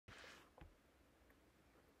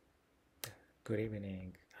Good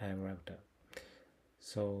evening, I'm Ravda.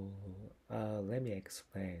 Let me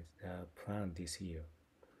explain the plan this year.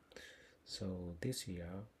 This year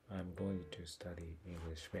I'm going to study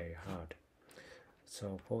English very hard.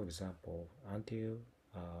 For example, until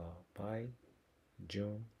by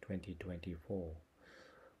June 2024,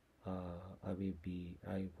 I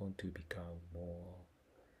want to become more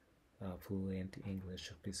fluent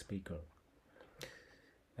English speaker.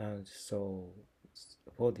 And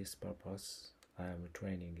for this purpose, I am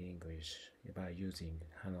training English by using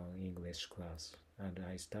Hanon English class, and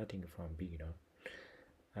I starting from beginner.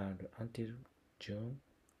 And until June,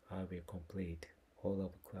 I will complete all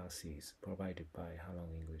of classes provided by Hanon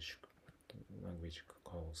English language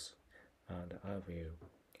course, and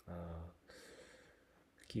uh,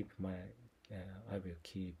 keep my I will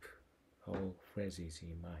keep all phrases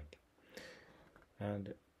in mind,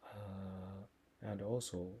 and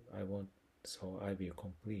also I will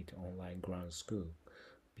complete online ground school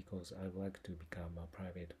because I would like to become a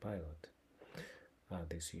private pilot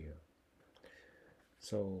this year.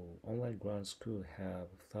 So online ground school have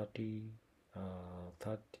 30,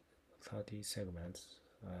 30 segments,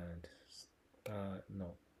 and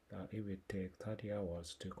no, it will take 30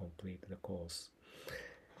 hours to complete the course.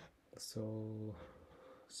 So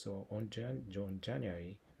on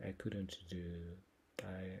January I couldn't do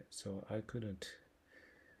I couldn't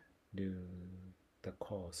do the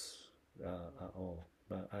course at all,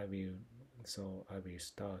 but I will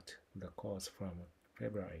start the course from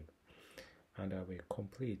February, and I will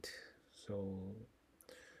complete. So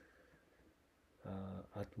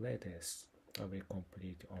at latest I will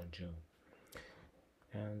complete on June,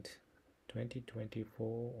 and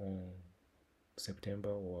 2024 on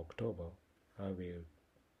September or October I will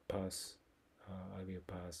pass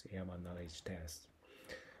airman knowledge test,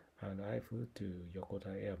 and I flew to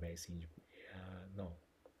Yokota Air Base in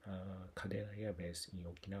Kadena Air Base in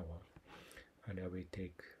Okinawa, and I will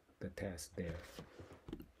take the test there.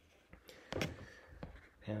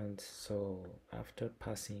 And so after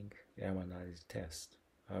passing airman knowledge test,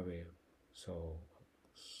 I will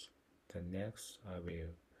the next I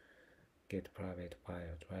will get private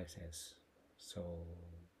pilot license. So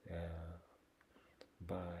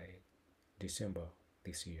by December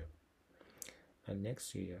this year, and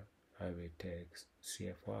next year I will take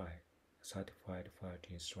CFI, Certified Flight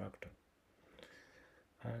Instructor,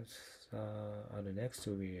 and the next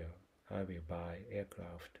year I will buy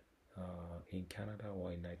aircraft in Canada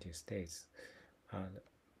or United States, and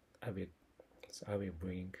I will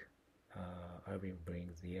bring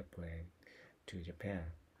the airplane to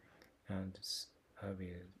Japan, and I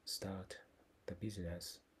will start the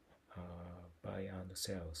business buy and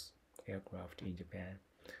sells aircraft in Japan,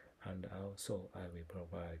 and also I will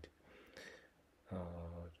provide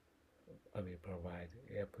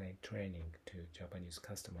airplane training to Japanese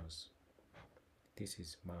customers. This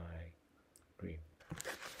is my